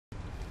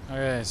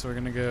Okay, so we're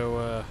gonna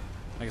go,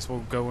 I guess we'll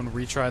go and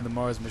retry the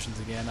Mars missions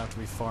again after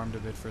we farmed a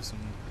bit for some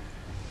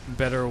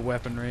better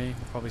weaponry.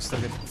 We'll probably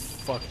still get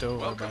fucked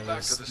over by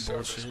this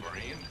bullshit.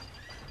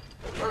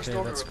 Okay,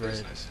 that's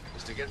great.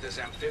 Is to get this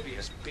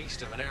amphibious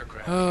beast of an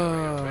aircraft.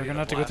 Oh, we're gonna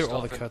have to go through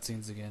all the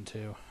cutscenes again,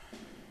 too.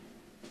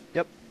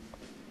 Yep.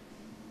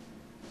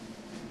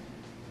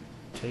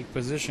 Take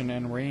position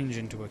and range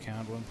into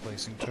account when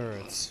placing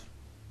turrets.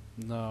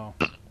 No.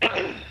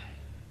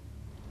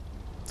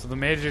 So the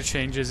major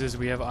changes is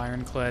we have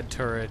ironclad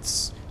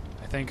turrets.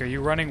 I think, are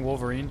you running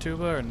Wolverine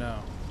Tuba or no?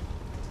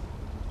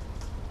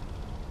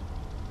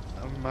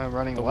 Am I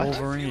running The what?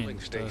 Wolverine,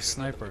 the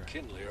sniper.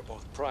 McKinley are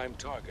both prime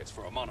targets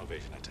for a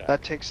monovision attack.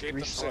 That takes Keep 3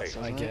 them slots,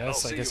 safe. I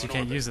doesn't it? guess you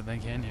can't use it then,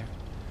 can you?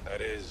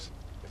 That is,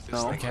 if this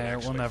No. thing can Okay, well,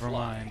 actually never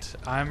fly. mind.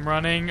 I'm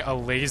running a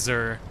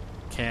laser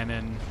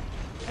cannon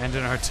and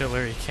an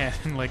artillery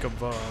cannon like a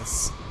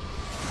boss.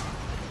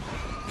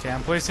 Okay,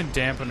 I'm placing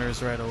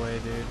dampeners right away,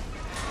 dude.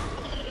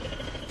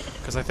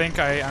 Because I think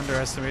I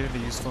underestimated the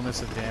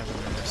usefulness of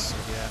dampeners, so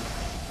yeah.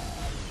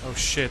 Oh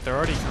shit, they're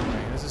already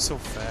coming. This is so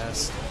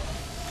fast.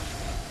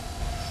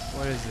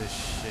 What is this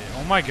shit?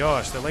 Oh my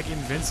gosh, they're like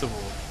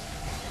invincible.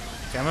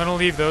 Okay, I'm gonna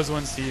leave those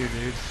ones to you,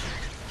 dude.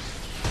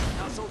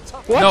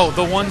 What? No,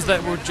 the ones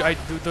that were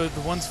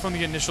the ones from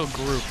the initial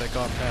group that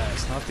got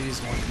past, not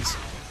these ones.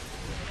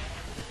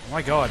 Oh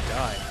my god,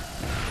 die.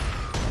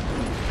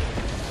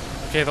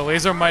 Okay, the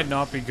laser might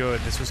not be good.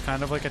 This was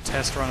kind of like a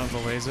test run of the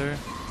laser.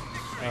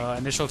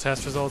 Initial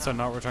test results are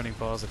not returning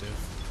positive.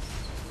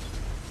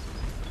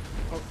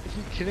 Oh, are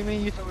you kidding me?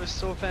 You thought it was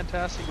so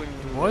fantastic when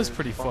It was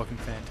pretty fucking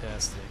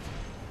fantastic.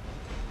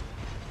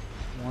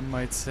 One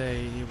might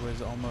say he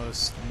was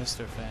almost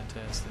Mr.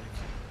 Fantastic.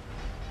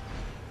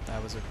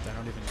 That was I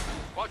don't even.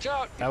 Watch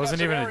out! That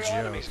wasn't even a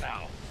joke.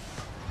 Now.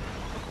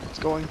 It's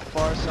going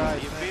far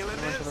side. You feeling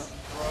this?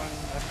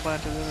 I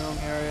planted in the wrong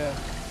area.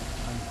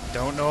 I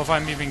don't know if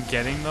I'm even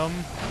getting them.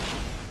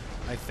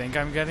 I think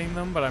I'm getting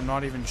them, but I'm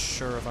not even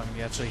sure if I'm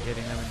actually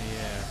hitting them in the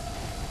air.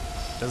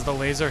 Does the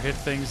laser hit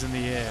things in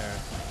the air?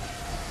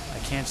 I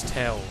can't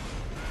tell.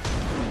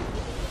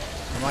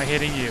 Am I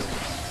hitting you?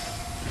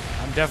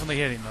 I'm definitely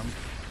hitting them.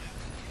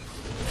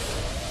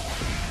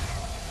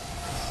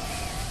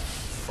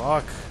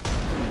 Fuck.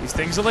 These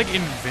things are like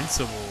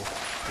invincible.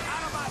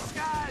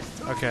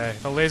 Okay,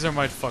 the laser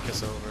might fuck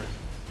us over.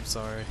 I'm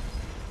sorry.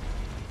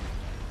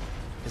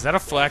 Is that a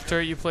flak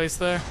turret you placed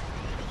there?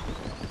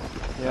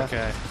 Yeah.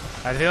 Okay.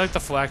 I feel like the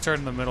flak turret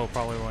in the middle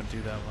probably won't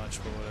do that much,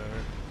 but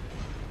whatever.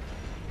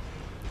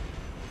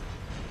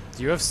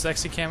 Do you have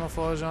sexy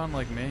camouflage on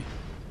like me?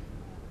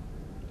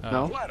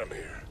 No.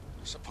 Vladimir,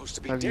 supposed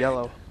to be I have dead.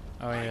 yellow.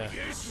 Oh yeah.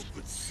 Guess you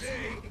could say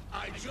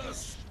I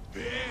just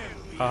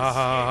barely Ha ha ha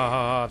ha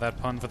ha ha. That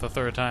pun for the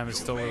third time is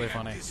still really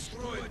funny.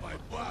 destroyed my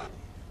body,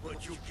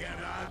 but you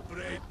cannot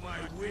break my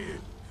will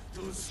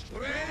to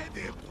spread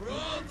the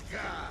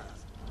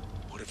broadcast.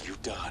 What have you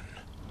done?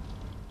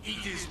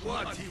 It is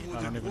what he would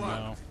I don't even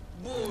know.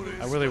 Boris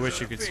I really was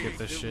wish you a could skip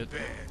this faithful shit.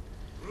 man.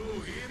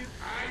 Through him,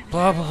 I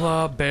Blah blah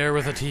blah, bear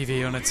with a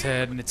TV on its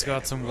head and it's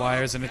got some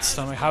wires in its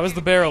stomach. How is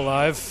the bear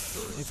alive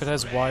if it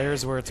has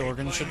wires where its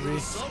organs should be?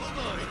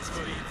 solenoids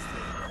for it.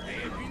 They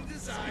have been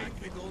designed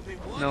with only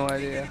one No thing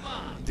idea. in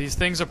mind. These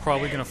things are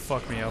probably gonna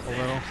fuck me up a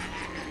little.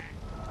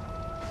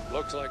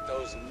 Looks like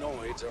those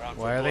noids are out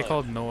for Why are they blood.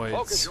 called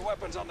Focus noids? your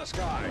weapons on the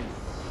sky.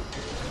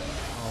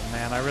 Oh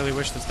man, I really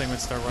wish this thing would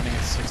start running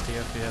at 60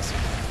 FPS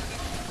again.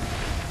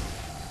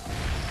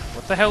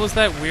 What the hell is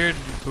that weird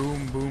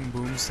boom boom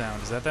boom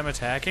sound? Is that them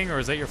attacking or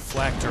is that your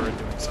flak turret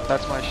doing something?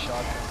 That's my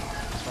shotgun.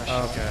 That's my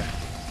shotgun. Okay.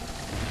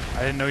 I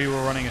didn't know you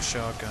were running a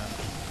shotgun.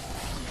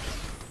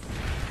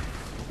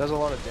 Does a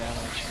lot of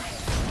damage.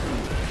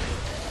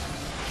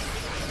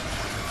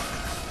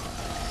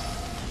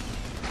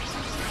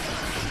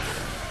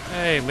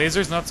 Hey,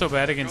 laser's not so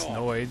bad against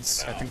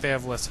noids. I think they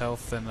have less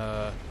health than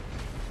what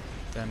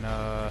am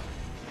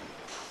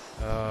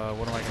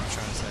I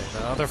trying to say?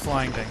 The other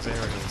flying things, there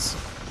it is.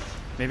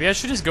 Maybe I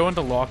should just go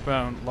into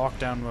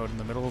lockdown mode in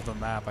the middle of the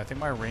map. I think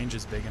my range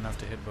is big enough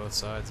to hit both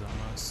sides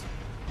almost.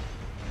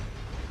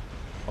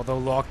 Although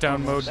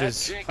lockdown mode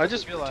is... I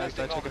just realized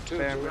I took a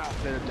fair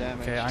bit of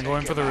damage. Okay, I'm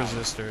going for the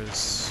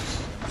resistors.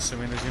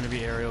 Assuming there's going to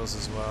be aerials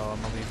as well. I'm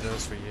going to leave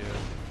those for you.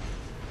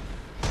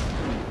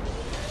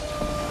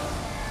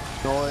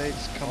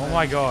 Noids coming. Oh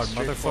my god,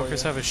 straight for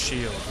motherfuckers you. have a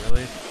shield,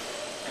 really?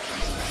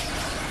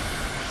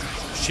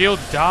 Shield,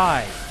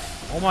 die!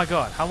 Oh my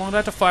god, how long do I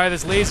have to fire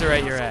this laser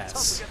at your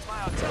ass?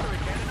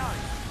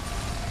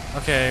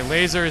 Okay,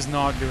 laser is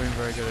not doing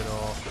very good at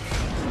all.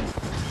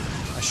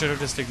 I should have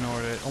just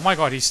ignored it. Oh my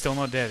god, he's still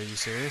not dead, are you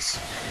serious?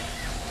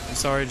 I'm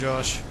sorry,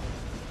 Josh.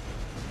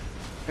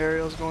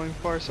 Aerial's going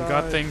far We side.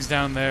 got things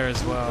down there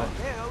as well.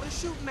 Hell is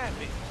shooting at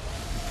me.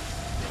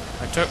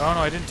 Oh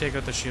no, I didn't take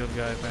out the shield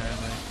guy,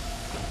 apparently.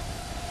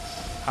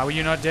 How are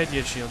you not dead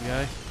yet, shield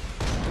guy?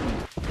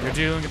 You're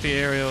dealing with the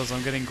aerials,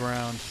 I'm getting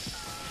ground.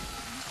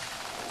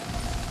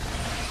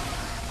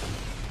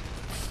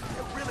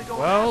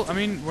 Well, I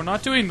mean, we're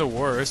not doing the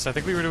worst. I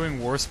think we were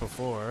doing worse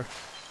before.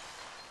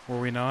 Were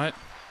we not?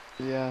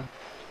 Yeah.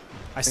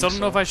 I still don't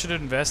know so. if I should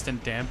invest in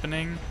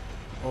dampening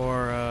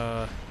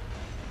or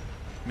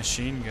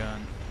machine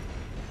gun.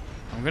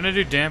 I'm gonna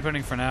do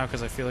dampening for now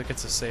because I feel like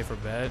it's a safer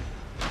bet.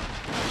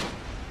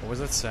 What was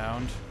that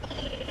sound?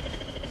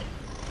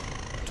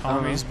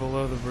 Tommy's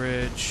below the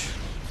bridge.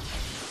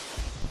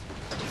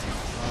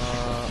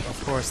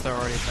 Of course they're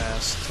already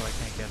past, so I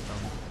can't get them.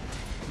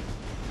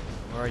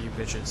 Where are you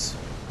bitches?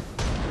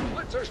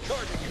 Blitzer's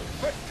charging you.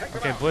 Quick, take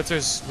Okay, him out.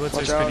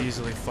 Blitzers out. could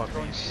easily fuck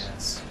me in the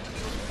ass.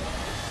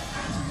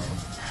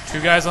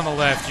 2 guys on the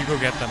left, you go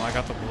get them. I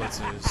got the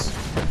Blitzers.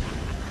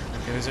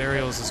 Okay, there's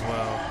aerials as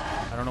well.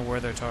 I don't know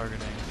where they're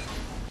targeting.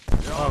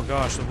 Oh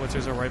gosh, the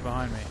Blitzers are right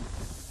behind me.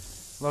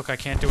 Look, I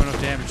can't do enough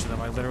damage to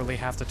them. I literally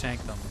have to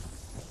tank them.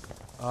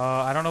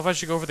 I don't know if I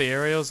should go for the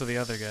aerials or the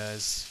other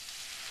guys.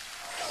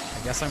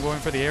 I guess I'm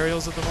going for the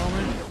aerials at the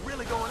moment. They're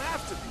really going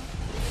after me.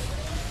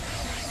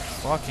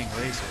 Fucking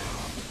laser.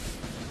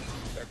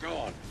 They're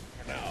gone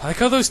for now. I like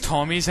how those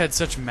Tommies had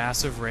such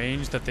massive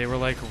range that they were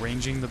like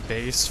ranging the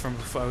base from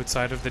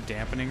outside of the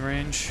dampening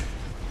range.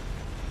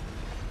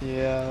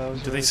 Yeah, that was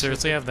Do they really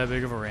seriously have that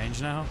big of a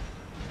range now?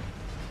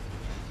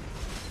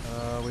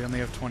 We only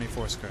have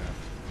 24 scrap.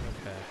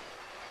 Okay.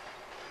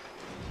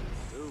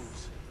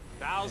 Dudes,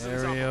 thousands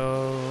of them.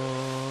 Aerials.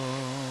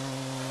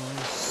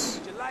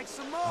 Would you like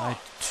some more? I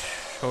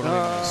totally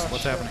missed.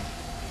 What's shit. happening?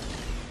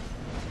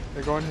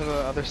 They're going to the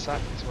other side.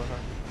 That's what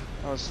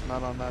I was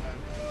not on that.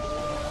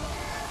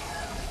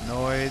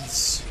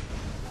 Noids.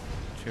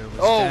 Tuba's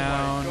Oh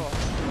down. my god.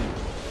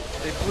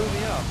 They blew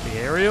me up. The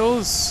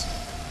aerials?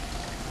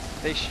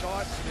 They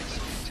shot the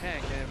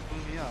tank and it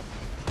blew me up.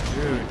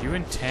 Dude, you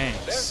in There's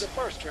tanks. the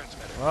burst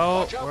transmitter.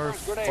 Well, Watch out we're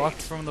for a grenade.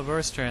 fucked from the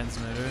burst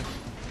transmitter.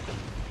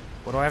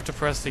 What do I have to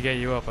press to get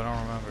you up? I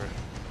don't remember.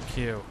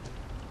 Q. Do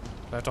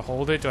I have to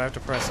hold it? Do I have to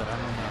press it? I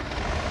don't know.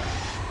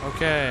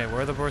 Okay,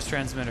 where are the burst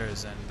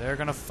transmitters? And they're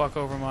gonna fuck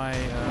over my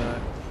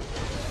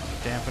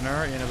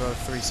dampener in about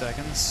 3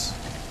 seconds.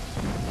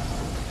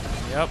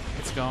 Yep,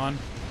 it's gone.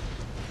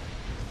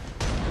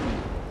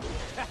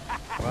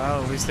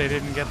 Well, at least they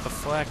didn't get the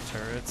flak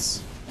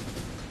turrets.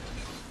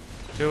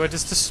 Dude, I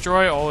just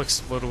destroy all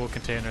explodable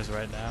containers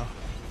right now.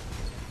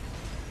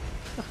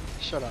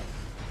 Shut up.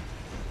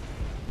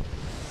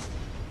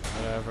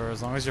 Whatever,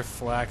 as long as your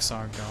flaks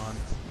aren't gone.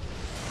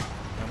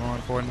 They're more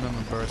important than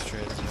the burst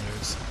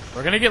transmitters.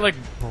 We're gonna get like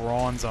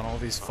bronze on all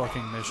these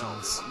fucking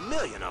missions. A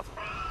million of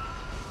them.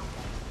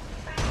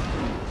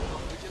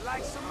 Would you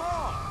like some more?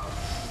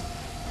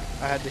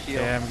 I had to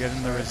heal. Yeah, I'm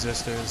getting the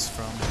resistors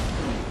from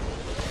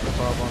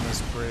above on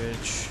this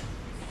bridge.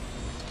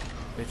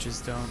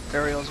 Bitches don't.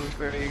 Aerials,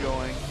 where are you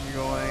going? You're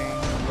going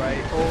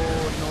right.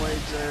 Oh,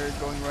 Noids are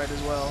going right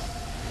as well.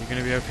 You're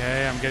gonna be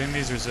okay? I'm getting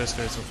these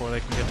resistors before they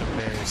can get to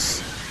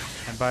base.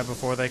 And by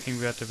before they can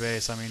get to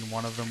base, I mean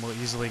one of them will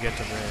easily get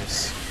to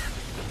base.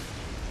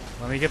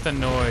 Let me get the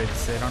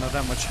Noids. They don't have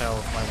that much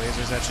health. My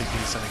laser's actually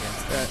decent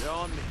against them. They're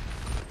on me.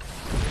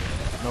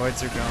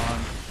 Noids are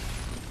gone.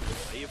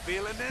 Are you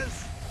feeling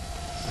this?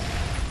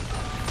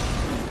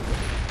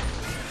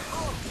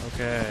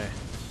 Okay.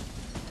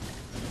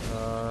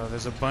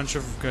 There's a bunch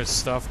of good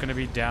stuff gonna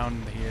be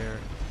down here.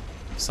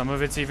 Some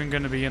of it's even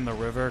gonna be in the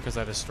river because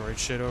I destroyed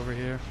shit over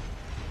here.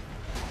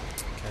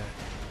 Okay.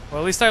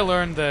 Well, at least I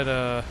learned that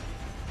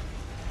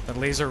that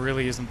laser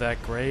really isn't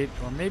that great,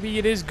 or maybe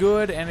it is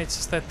good, and it's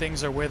just that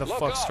things are way the Look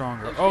fuck up.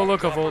 stronger. Those Oh, volt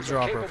look, a volt droppers are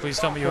dropper. capable Please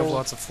tell me you have Oh,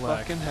 lots of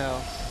flak. Fucking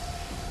hell.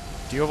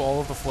 Do you have all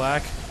of the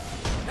flak?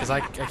 Because I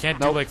can't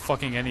do Nope. like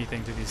fucking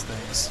anything to these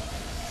things.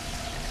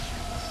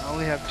 I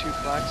only have 2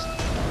 flags.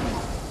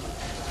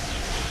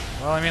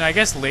 Well, I mean, I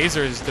guess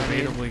laser is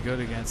debatably good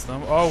against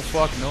them. Oh,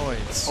 fuck,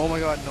 Noids. Oh my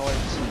god,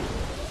 Noids.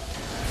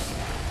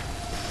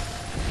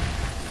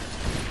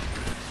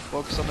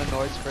 Focus on the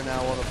Noids for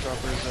now while the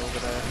dropper's over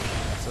there.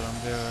 That's what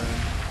I'm doing.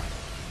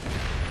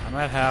 I'm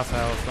at half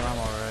health, but I'm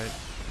alright.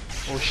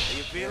 Oh Are you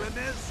shit. feeling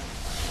this?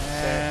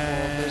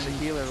 And there's a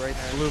healer right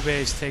there. blue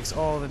base takes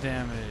all the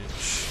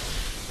damage.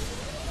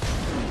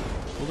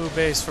 Blue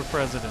base for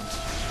president.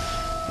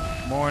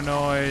 More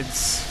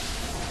Noids.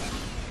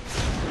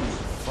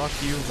 Fuck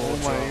you, Oh Volt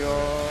my Dropper.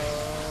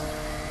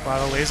 god. Wow,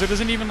 the laser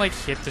doesn't even like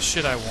hit the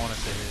shit I want it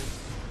to hit.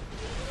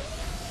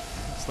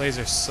 This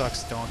laser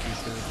sucks donkey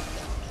food.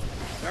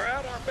 They're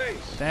at our base.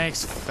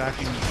 Thanks,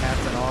 fucking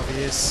Captain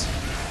Obvious.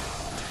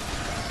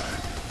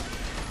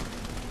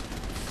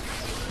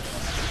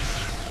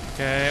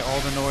 Okay, all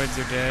the Noids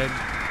are dead.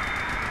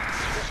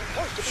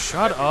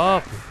 Shut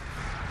up!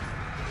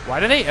 Why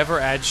do they ever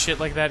add shit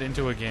like that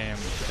into a game?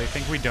 Do they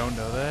think we don't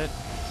know that?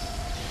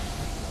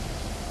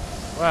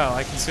 Well,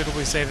 I can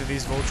suitably say that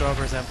these Volt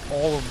Droppers have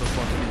all of the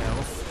fucking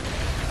health.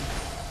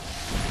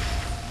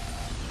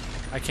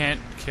 I can't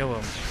kill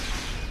him.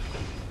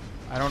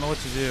 I don't know what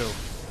to do.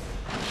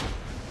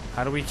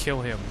 How do we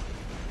kill him?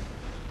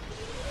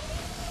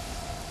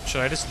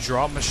 Should I just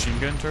drop machine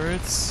gun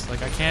turrets?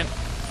 Like, I can't...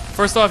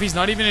 First off, he's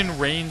not even in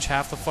range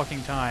half the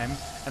fucking time.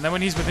 And then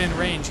when he's within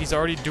range, he's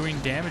already doing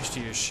damage to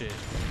your shit.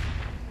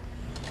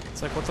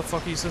 It's like, what the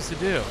fuck are you supposed to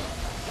do?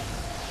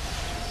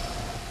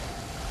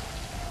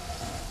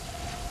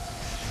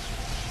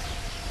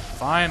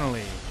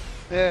 Finally.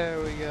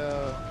 There we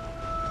go.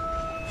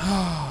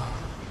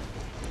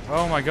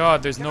 Oh my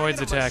god, there's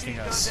Noids attacking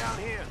us.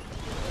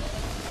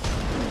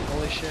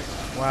 Holy shit.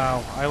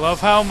 Wow. I love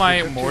how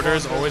my took too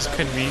mortars long to always go that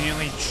way.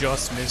 conveniently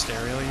just missed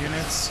aerial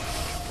units.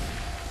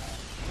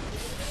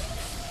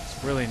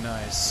 It's really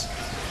nice.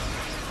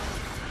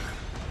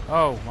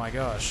 Oh my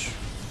gosh.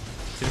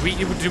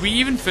 Did we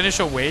even finish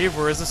a wave,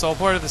 or is this all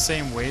part of the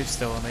same wave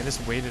still, and they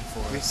just waited for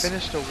We us?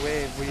 finished a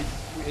wave.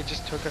 It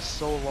just took us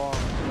so long.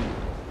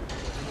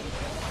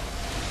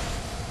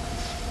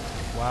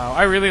 Wow,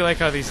 I really like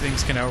how these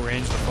things can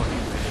outrange the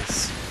fucking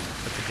base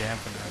with the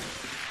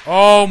dampener.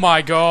 Oh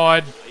my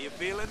god!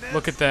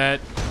 Look at that.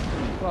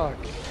 Fuck.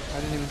 I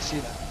didn't even see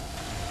that.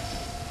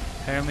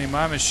 Apparently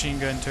my machine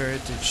gun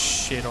turret did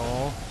shit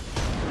all.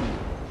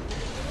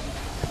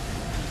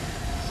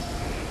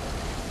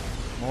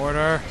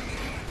 Mortar.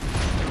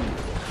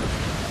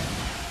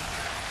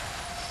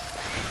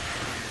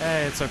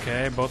 Hey, it's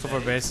okay. Both of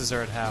our bases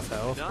are at half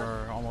health.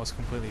 We're almost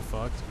completely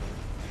fucked.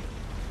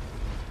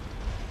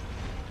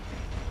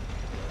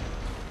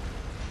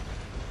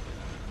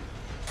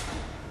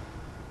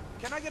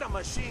 Can I get a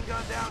machine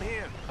gun down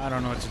here? I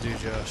don't know what to do,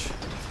 Josh.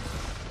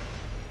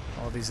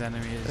 All these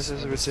enemies. This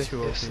is are just too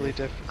OP. ridiculously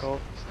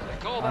difficult. They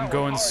call that I'm one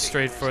going hardy.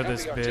 straight for He's got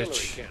this the artillery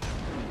bitch. cannon,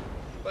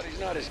 but he's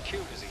not as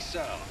cute as he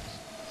sounds.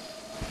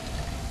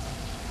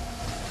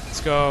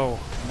 Let's go.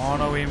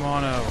 Mono e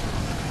mono.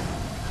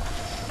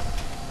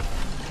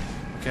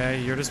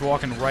 Okay, you're just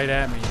walking right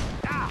at me.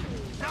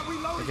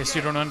 I guess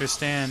you don't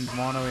understand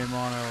mono e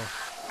mono.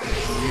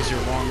 You use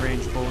your long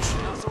range bullshit.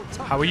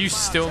 How are you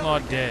still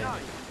not dead?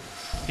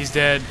 He's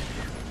dead.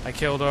 I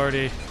killed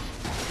Artie.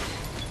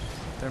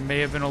 There may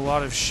have been a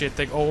lot of shit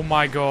that. Oh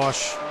my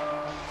gosh.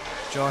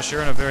 Josh,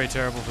 you're in a very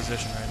terrible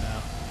position right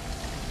now.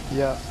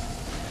 Yeah.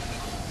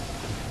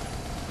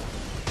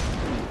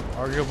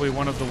 Arguably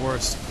one of the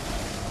worst.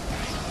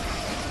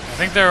 I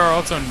think there are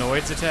also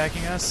Noids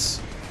attacking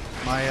us.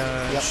 My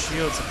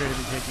shields appear to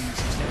be taking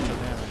substantial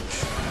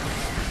damage.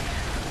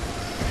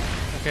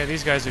 Okay,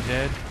 these guys are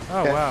dead.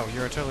 Oh Okay. wow,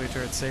 your artillery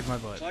turret saved my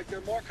butt. Looks like there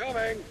are more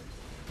coming.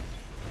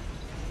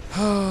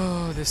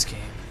 Oh, this game.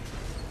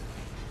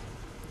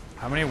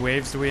 How many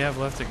waves do we have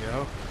left to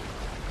go?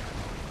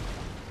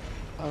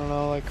 I don't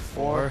know, like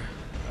 4.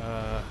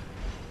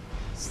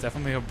 It's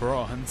definitely a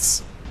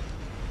bronze.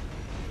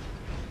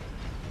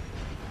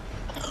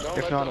 Don't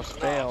If let not a those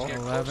fail. knobs get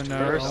close 11 to oh,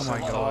 your oh First my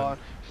muscle. god.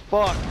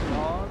 Fuck,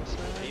 dogs,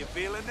 Are man. you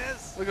feeling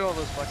this? Look at all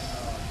those fucking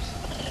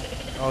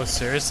dogs. Oh,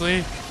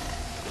 seriously?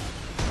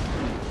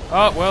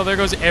 Oh, well, there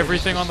goes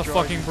everything on the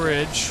destroyed fucking me.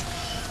 bridge.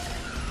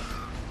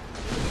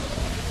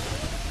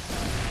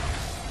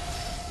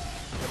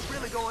 They're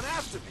really going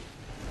after me.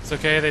 It's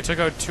okay, they took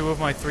out 2 of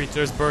my 3.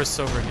 There's bursts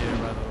over here,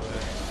 by the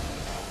way.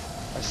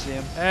 I see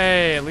him.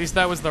 Hey, at least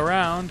that was the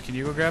round. Can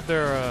you go grab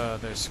their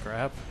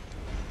scrap?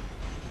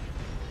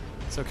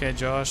 It's okay,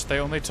 Josh. They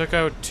only took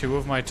out 2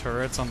 of my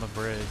turrets on the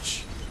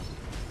bridge.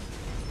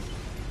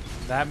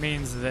 That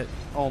means that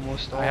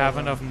Almost all I have of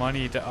them. enough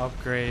money to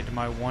upgrade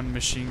my 1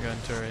 machine gun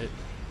turret.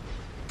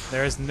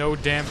 There is no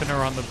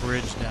dampener on the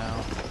bridge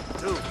now.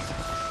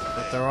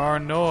 But there are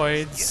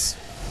Noids.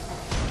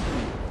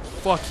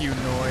 Fuck you,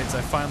 Noids.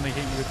 I finally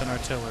hit you with an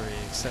artillery,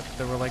 except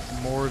there were like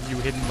more of you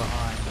hidden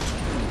behind.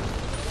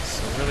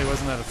 So it really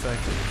wasn't that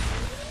effective.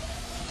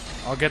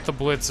 I'll get the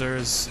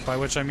blitzers, by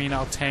which I mean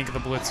I'll tank the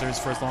blitzers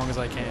for as long as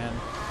I can.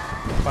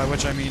 By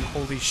which I mean,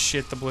 holy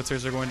shit, the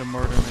blitzers are going to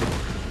murder me.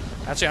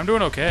 Actually, I'm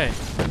doing okay.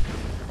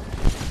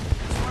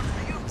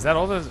 Is that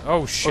all the...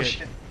 Oh, shit. Oh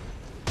shit.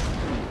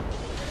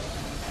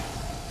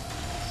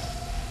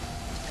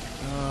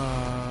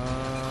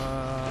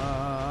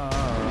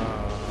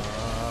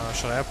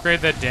 Should I upgrade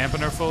that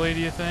dampener fully, do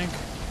you think?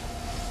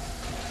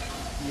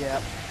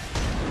 Yep.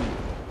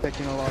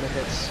 Taking a lot of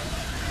hits.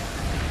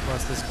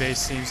 Plus, this base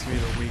seems to be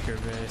the weaker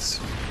base.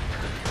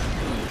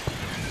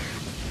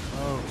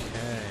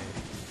 Okay.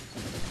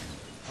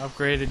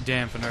 Upgraded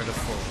dampener to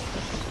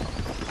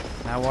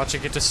full. Now watch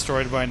it get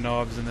destroyed by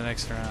knobs in the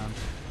next round.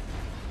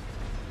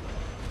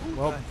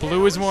 Well,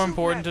 blue is more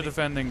important to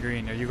defend than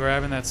green. Are you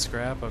grabbing that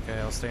scrap? Okay,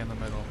 I'll stay in the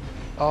middle.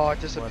 Oh, it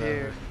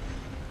disappeared. Whatever.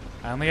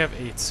 I only have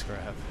 8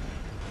 scrap.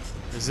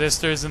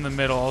 Resistors in the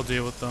middle, I'll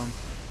deal with them.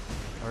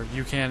 Or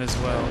you can as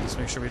well. Just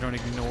make sure we don't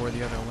ignore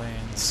the other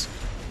lanes.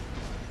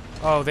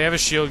 Oh, they have a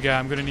shield guy.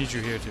 I'm gonna need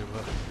you here,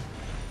 Tuba.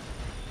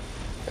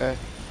 Okay.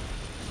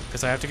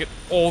 Because I have to get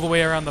all the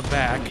way around the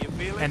back,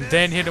 and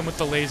then hit him with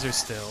the laser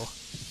still.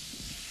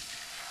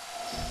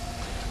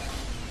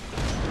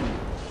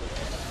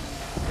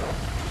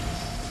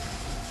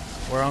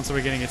 Where else are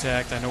we getting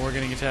attacked? I know we're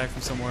getting attacked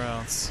from somewhere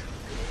else.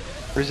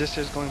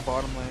 Resistors going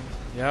bottom lane.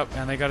 Yep,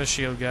 and they got a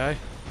shield guy.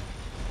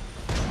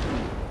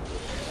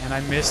 And I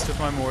missed with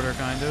my mortar,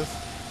 kind of.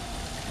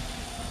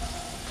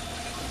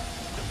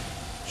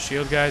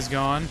 Shield guy's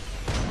gone.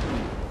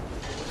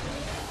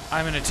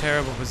 I'm in a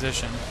terrible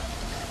position.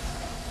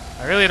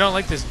 I really don't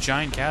like this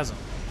giant chasm.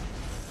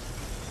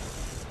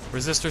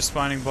 Resistor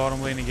spawning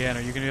bottom lane again.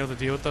 Are you going to be able to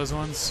deal with those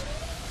ones?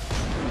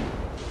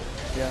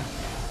 Yeah.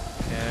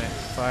 Okay,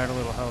 fired a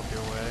little help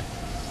your way.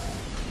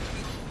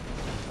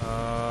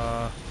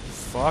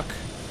 Fuck.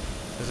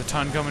 There's a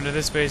ton coming to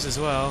this base as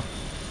well.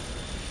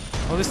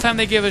 Oh, this time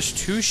they give us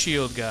 2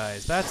 shield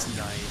guys. That's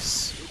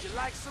nice. Would you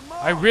like some more?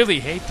 I really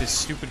hate this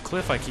stupid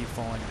cliff I keep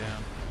falling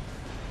down.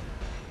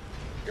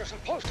 You're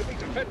supposed to be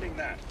defending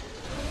that.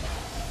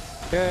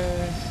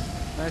 Okay.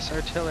 Nice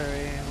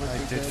artillery. I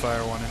did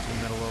fire one into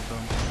the middle of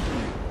them.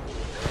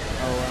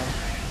 Oh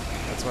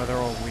wow. That's why they're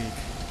all weak.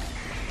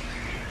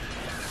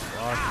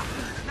 Fuck.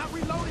 Not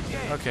reloaded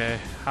yet. Okay,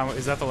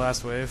 is that the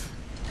last wave?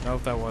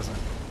 Nope, that wasn't.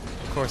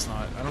 Of course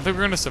not. I don't think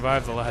we're gonna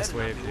survive the last Better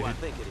not wave, be who I dude.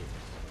 think it is.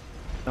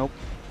 Nope.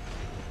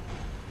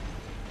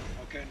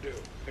 What can do?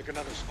 Pick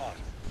another spot.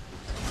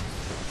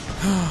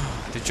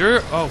 Did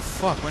your... Oh,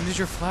 fuck. When did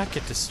your flak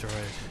get destroyed?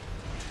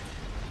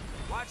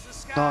 Watch the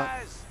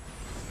skies.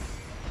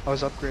 I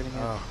was upgrading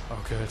it.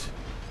 Oh, good.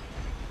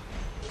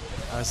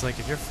 I was like,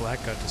 if your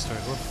flak got destroyed,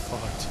 we're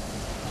fucked.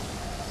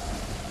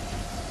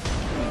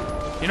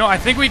 You know, I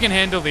think we can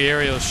handle the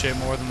aerial shit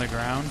more than the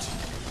ground.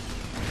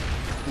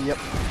 Yep.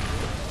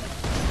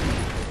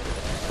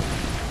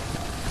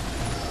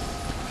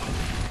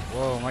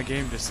 Whoa, my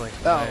game just like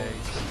Oh. lagged.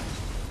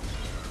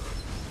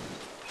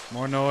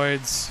 More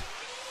noids.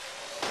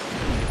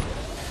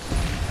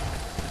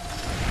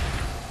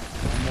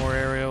 More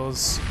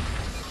aerials.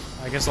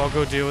 I guess I'll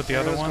go deal with the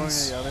other Arrow's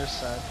ones. going to the other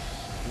side.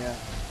 Yeah.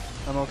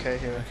 I'm okay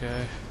here.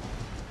 Okay.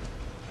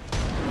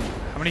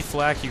 How many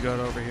flak you got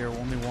over here?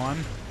 Only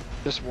one?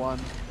 Just one.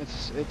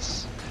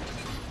 It's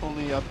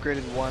only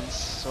upgraded once,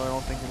 so I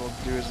don't think it'll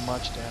do as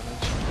much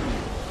damage.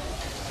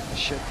 I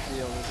should be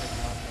able to take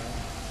him out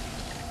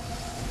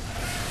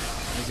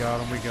We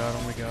got him, we got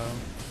him, we got him.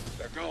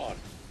 They're gone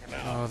for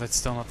now. Oh, that's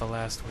still not the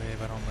last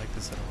wave. I don't like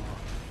this at all.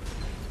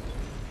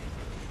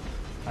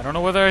 I don't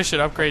know whether I should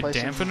upgrade Place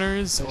him-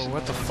 dampeners place or him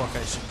what the there. fuck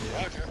I should do.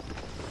 Roger.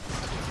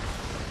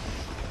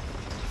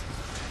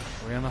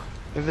 Are we on the... there.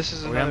 If this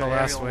is Are we on another the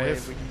last aerial wave?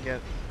 wave, we can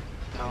get.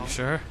 You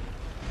sure?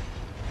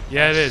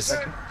 Yeah, it is.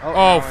 Oh, Oh,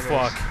 now it is.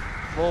 fuck.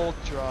 Volt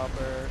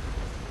dropper.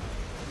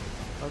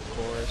 Of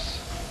course.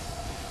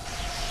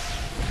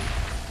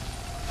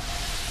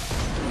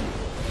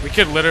 We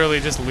could literally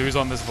just lose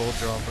on this volt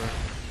dropper.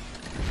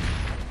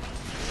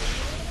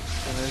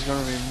 And there's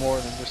gonna be more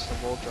than just the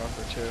volt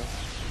dropper too.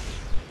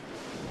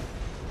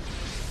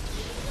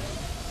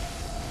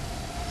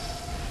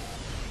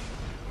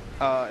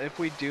 If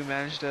we do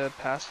manage to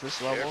pass this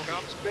Here level,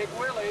 comes Big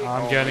Willie.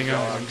 I'm Oh getting my him,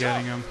 God. I'm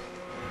getting him.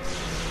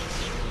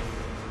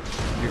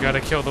 You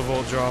gotta kill the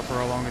volt dropper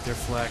along with your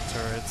flak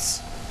turrets.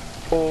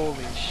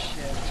 holy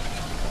shit.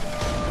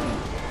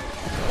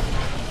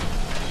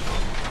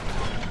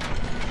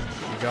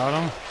 You got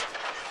him?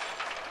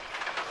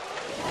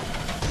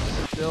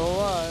 Still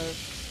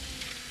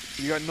alive.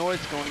 You got noise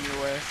going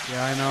your way.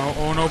 Yeah, I know.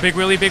 Oh no, Big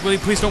Willie,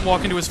 please don't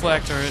walk into his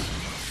flak turret.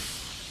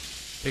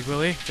 Big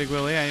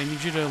Willie, I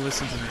need you to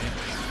listen to me.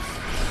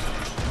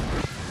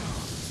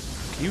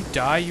 Can you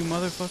die, you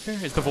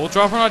motherfucker? Is the volt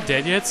dropper not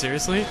dead yet?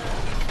 Seriously?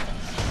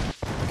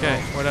 Okay,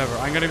 whatever.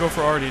 I'm gonna go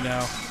for Artie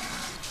now.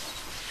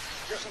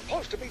 You're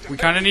supposed to be defending We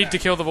kinda need that. to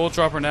kill the volt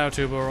dropper now,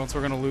 Tuba, or else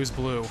we're gonna lose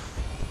blue.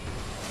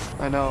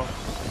 I know.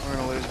 We're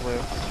gonna lose blue.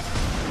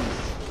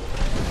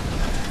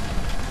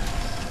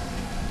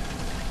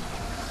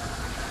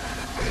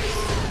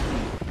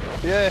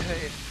 Yay!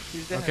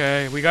 He's dead.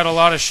 Okay, we got a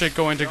lot of shit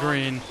going to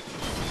green.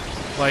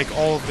 Like,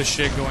 all of the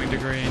shit going to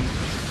green.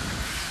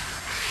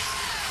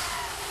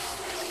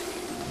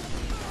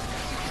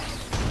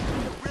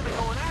 They're really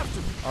going after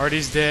me.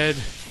 Artie's dead.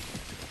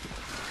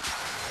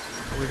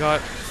 We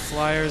got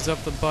flyers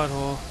up the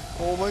butthole.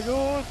 Oh my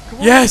god! Come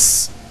on!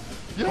 Yes!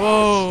 Yes!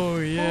 Whoa,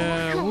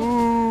 yeah. God.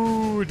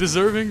 Woo!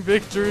 Deserving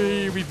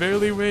victory. We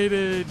barely made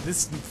it.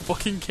 This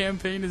fucking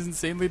campaign is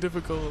insanely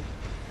difficult.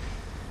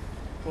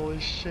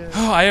 Holy shit!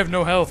 Oh, I have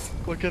no health.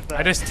 Look at that!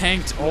 I just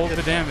tanked all Look of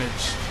the at that.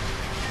 damage.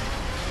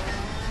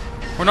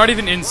 We're not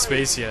even in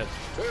space yet.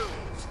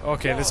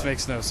 Okay, this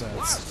makes no sense.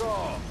 Blast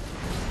off.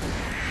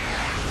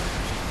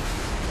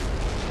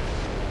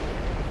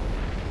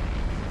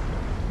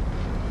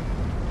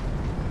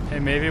 Hey,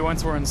 maybe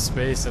once we're in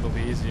space, it'll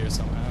be easier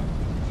somehow.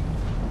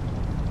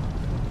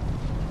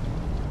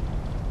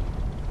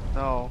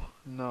 No,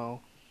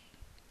 no,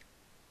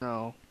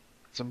 no.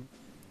 Some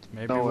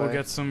Maybe No we'll way.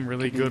 get some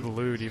really Could be- good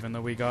loot, even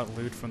though we got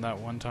loot from that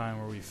one time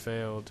where we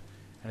failed.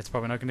 And it's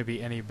probably not going to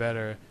be any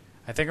better.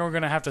 I think we're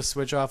going to have to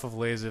switch off of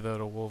laser, though,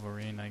 to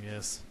Wolverine, I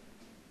guess.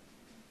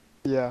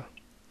 yeah.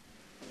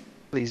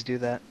 Please do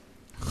that.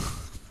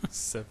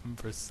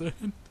 7%.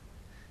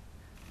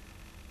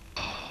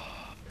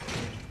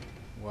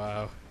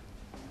 Wow.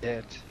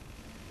 It.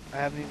 I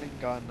haven't even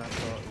gotten up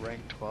to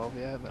rank 12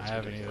 yet. I That's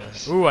haven't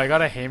ridiculous. either. Ooh, I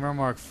got a Hammer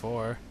Mark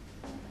IV.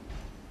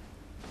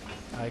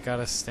 I got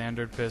a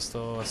standard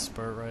pistol, a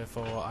spurt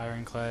rifle,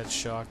 ironclad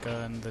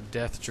shotgun, the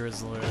Death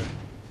Drizzler.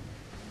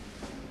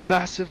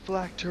 Massive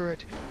flak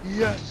turret.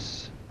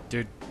 Yes.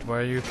 Dude, why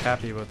are you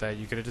happy about that?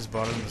 You could have just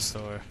bought it in the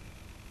store.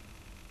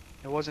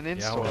 It wasn't in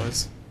Yeah, store. it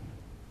was.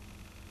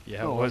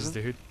 Yeah, No, it it was,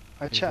 wasn't. dude.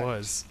 I It checked.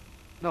 was.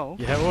 No.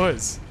 Yeah, it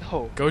was.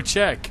 No. Go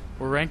check.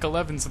 We're rank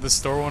 11, so the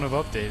store won't have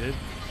updated.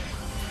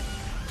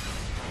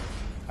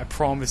 I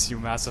promise you,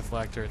 massive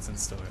flak turrets in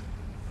store.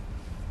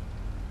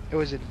 It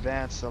was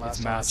advanced the last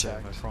It's time massive, I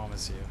I checked.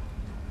 promise you.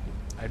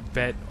 I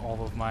bet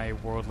all of my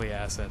worldly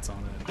assets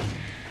on it.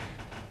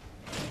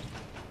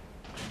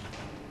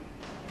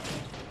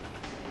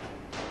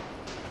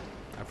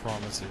 I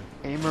promise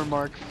you. Aimer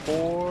Mark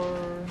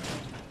 4.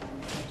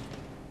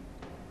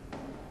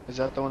 Is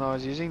that the one I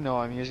was using? No,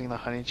 I'm using the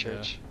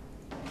Honeychurch.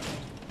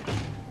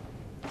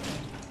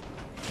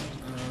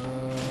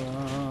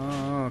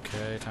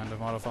 Okay, time to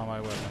modify my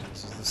weapon.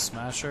 This is the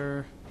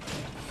Smasher.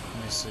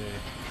 Let me see.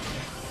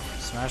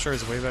 Smasher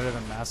is way better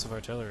than massive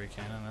artillery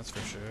cannon, that's for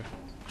sure.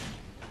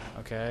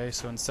 Okay,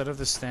 so instead of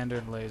the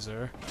standard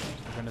laser,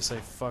 we're gonna say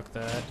fuck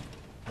that.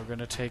 We're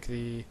gonna take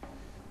the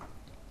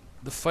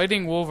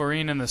Fighting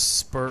Wolverine and the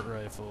Spurt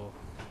Rifle.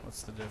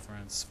 What's the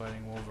difference?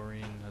 Fighting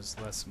Wolverine has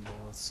less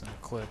bullets in a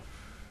clip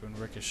and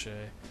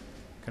ricochet.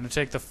 Gonna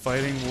take the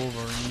Fighting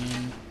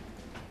Wolverine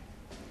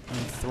and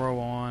throw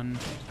on.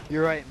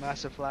 You're right,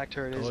 massive flak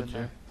turret is Told in you.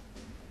 there.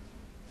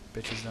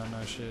 Bitches don't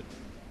know shit.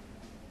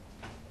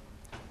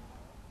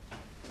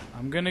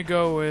 I'm gonna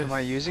go with. Am I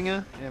using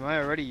it? Am I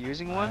already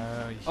using one?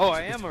 Uh, Oh,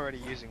 I am already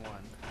using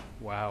one.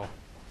 Wow.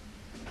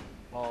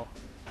 Well,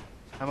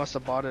 I must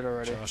have bought it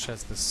already. Josh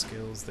has the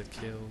skills that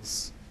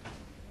kills.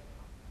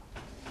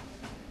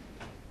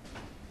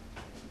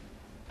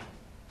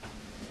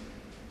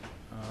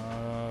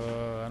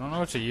 I don't know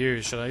what to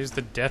use. Should I use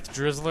the Death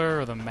Drizzler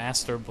or the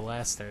Master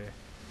Blaster?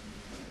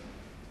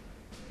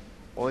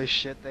 Holy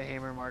shit, the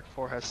Hammer Mark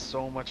 4 has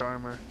so much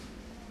armor.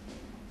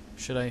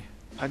 Should I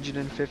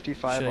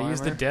 155 should I armor.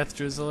 use the Death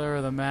Drizzler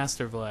or the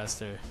Master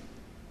Blaster?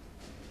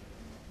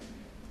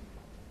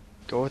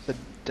 Go with the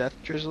Death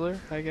Drizzler,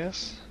 I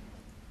guess.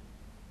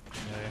 Okay.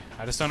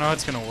 I just don't know how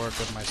it's gonna work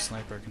with my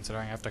sniper,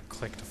 considering I have to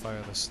click to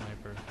fire the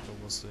sniper, but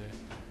we'll see.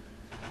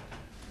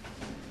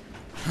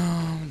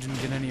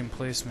 Didn't get any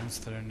emplacements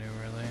that are new,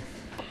 really.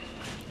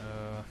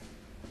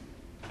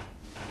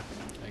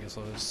 I guess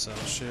I'll just sell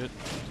shit.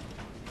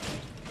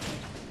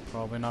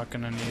 Probably not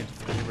gonna need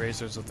 3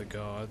 Razors of the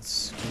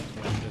Gods.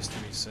 Keep one just to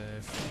be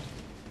safe.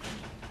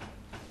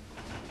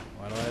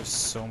 Why do I have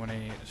so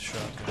many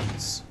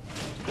shotguns?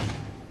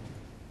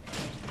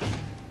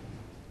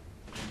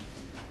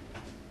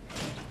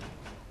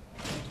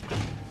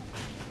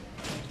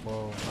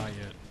 Whoa, not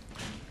yet.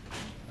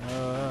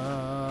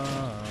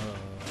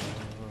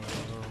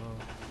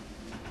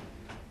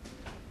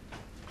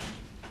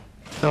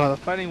 No, the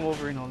Fighting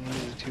Wolverine only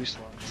uses 2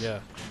 slots. Yeah,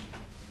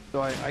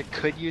 So I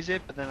could use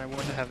it, but then I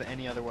wouldn't have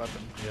any other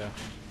weapon. yeah.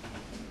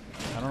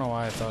 I don't know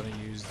why I thought it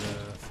used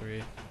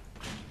 3.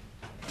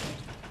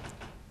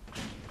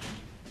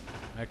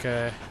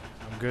 Okay,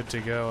 I'm good to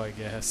go, I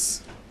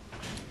guess.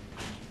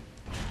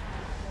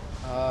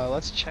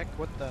 Let's check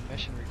what the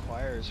mission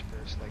requires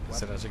first, like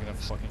Is it weapons. actually gonna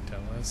fucking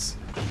tell us?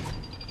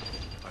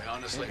 I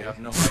honestly have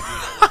no idea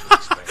what to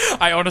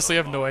expect. I honestly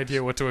have no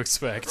idea what to The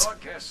expect.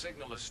 broadcast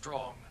signal is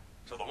strong,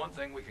 so the one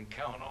thing we can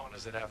count on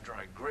is that after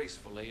I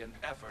gracefully and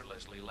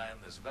effortlessly land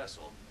this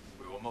vessel,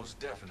 we will most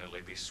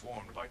definitely be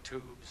swarmed by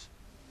tubes.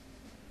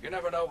 You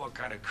never know what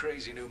kind of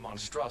crazy new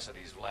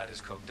monstrosities Vlad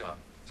has cooked up,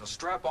 so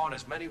strap on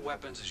as many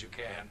weapons as you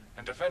can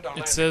and defend our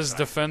It landing says site.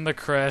 defend the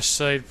crash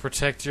site,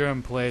 protect your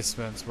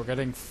emplacements. We're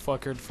getting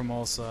fuckered from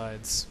all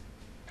sides.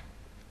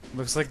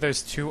 Looks like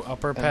there's 2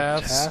 upper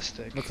paths.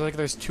 Fantastic. Looks like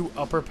there's 2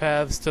 upper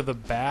paths to the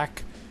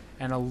back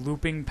and a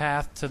looping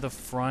path to the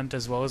front,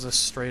 as well as a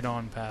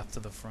straight-on path to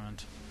the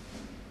front.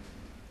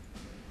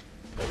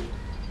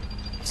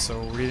 So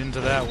read into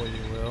that what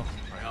you will.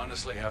 I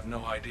honestly have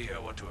no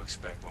idea what to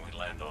expect when we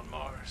land on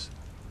Mars.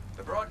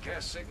 The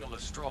broadcast signal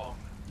is strong,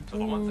 so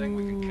the one thing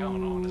we can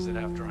count on is that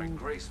after I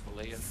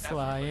gracefully and effortlessly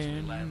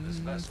Flying land this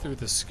vessel, through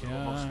the we will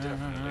most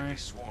definitely sky. be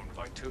swarmed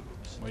by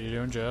tubes. What are you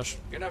doing, Josh?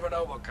 You never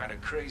know what kind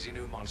of crazy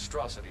new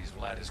monstrosities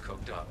Vlad has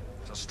cooked up,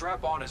 so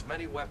strap on as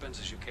many weapons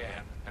as you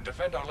can and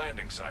defend our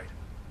landing site.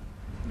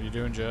 What are you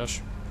doing,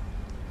 Josh?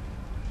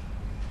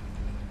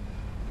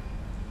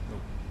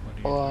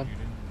 Hold on.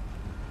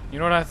 You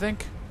know what I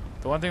think?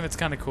 The one thing that's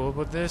kind of cool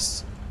about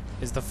this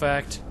is the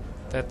fact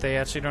that they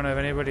actually don't have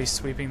anybody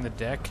sweeping the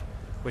deck,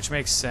 which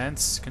makes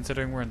sense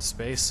considering we're in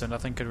space, so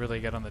nothing could really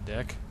get on the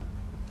deck.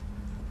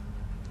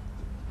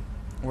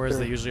 Whereas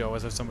they Sure. usually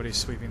always have somebody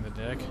sweeping the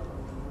deck.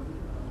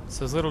 So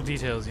there's little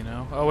details, you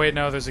know? Oh wait,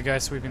 no, there's a guy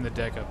sweeping the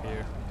deck up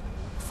here.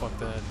 Fuck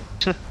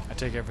that. I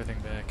take everything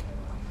back.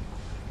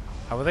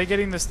 How are they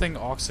getting this thing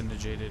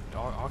oxygenated?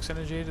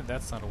 Oxygenated?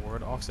 That's not a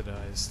word.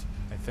 Oxidized,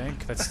 I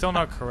think. That's still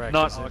not correct,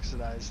 Not is it?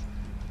 oxidized.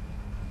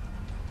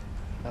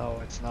 No,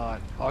 it's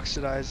not.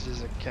 Oxidized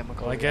is a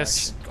chemical Well, I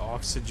guess reaction.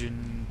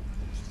 oxygen...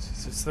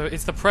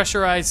 It's the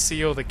pressurized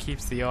seal that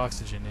keeps the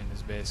oxygen in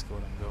is basically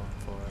what I'm going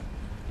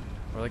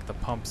for. Or like the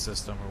pump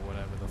system or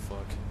whatever the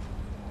fuck.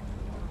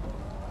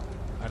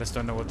 I just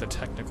don't know what the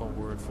technical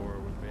word for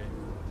it would